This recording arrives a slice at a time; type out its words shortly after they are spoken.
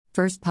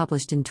First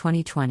published in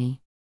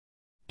 2020.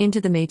 INTU,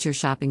 the major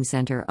shopping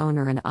center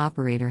owner and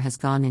operator, has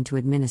gone into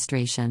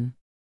administration.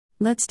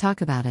 Let's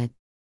talk about it.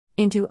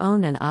 INTU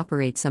own and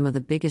operate some of the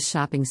biggest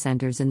shopping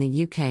centers in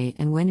the UK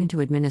and went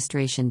into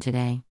administration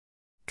today.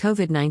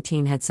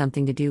 COVID-19 had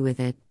something to do with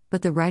it,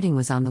 but the writing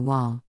was on the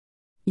wall.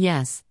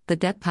 Yes, the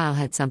debt pile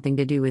had something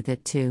to do with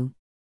it too.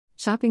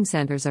 Shopping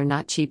centers are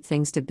not cheap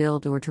things to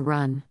build or to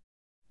run.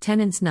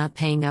 Tenants not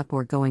paying up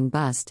or going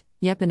bust,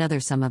 yep, another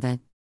some of it.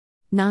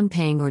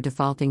 Non-paying or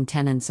defaulting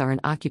tenants are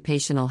an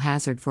occupational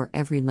hazard for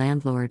every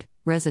landlord,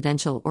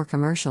 residential or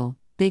commercial,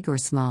 big or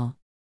small.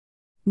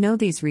 No,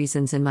 these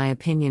reasons, in my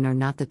opinion, are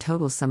not the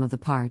total sum of the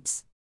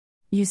parts.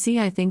 You see,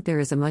 I think there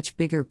is a much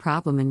bigger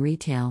problem in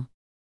retail.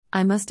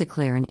 I must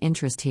declare an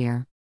interest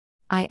here.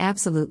 I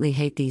absolutely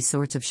hate these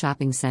sorts of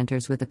shopping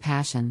centers with a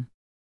passion.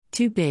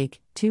 Too big,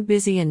 too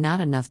busy, and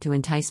not enough to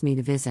entice me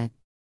to visit.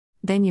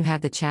 Then you have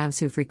the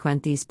chavs who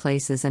frequent these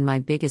places, and my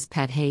biggest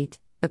pet hate,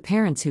 the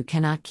parents who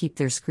cannot keep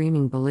their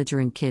screaming,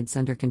 belligerent kids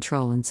under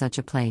control in such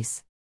a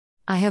place.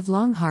 I have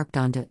long harped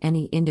on to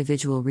any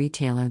individual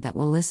retailer that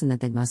will listen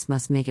that they must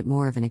make it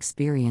more of an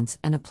experience,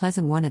 and a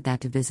pleasant one at that,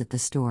 to visit the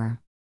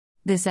store.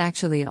 This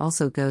actually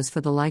also goes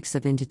for the likes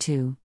of INTU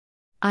too.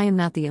 I am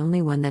not the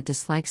only one that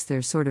dislikes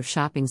their sort of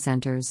shopping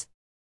centers.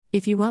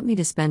 If you want me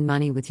to spend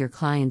money with your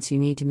clients, you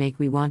need to make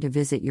me want to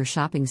visit your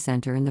shopping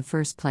center in the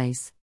first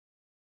place.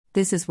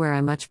 This is where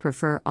I much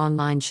prefer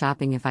online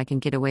shopping if I can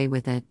get away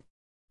with it.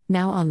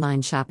 Now,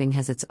 online shopping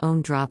has its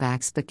own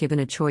drawbacks, but given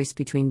a choice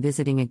between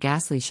visiting a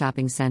ghastly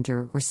shopping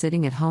center or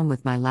sitting at home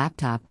with my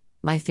laptop,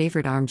 my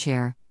favorite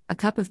armchair, a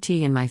cup of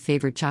tea, and my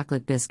favorite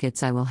chocolate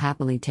biscuits, I will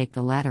happily take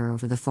the latter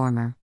over the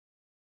former.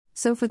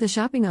 So for the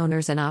shopping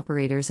owners and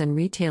operators and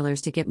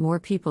retailers to get more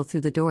people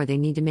through the door, they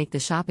need to make the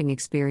shopping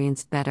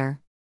experience better.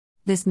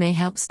 This may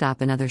help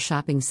stop another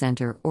shopping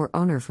center or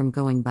owner from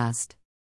going bust.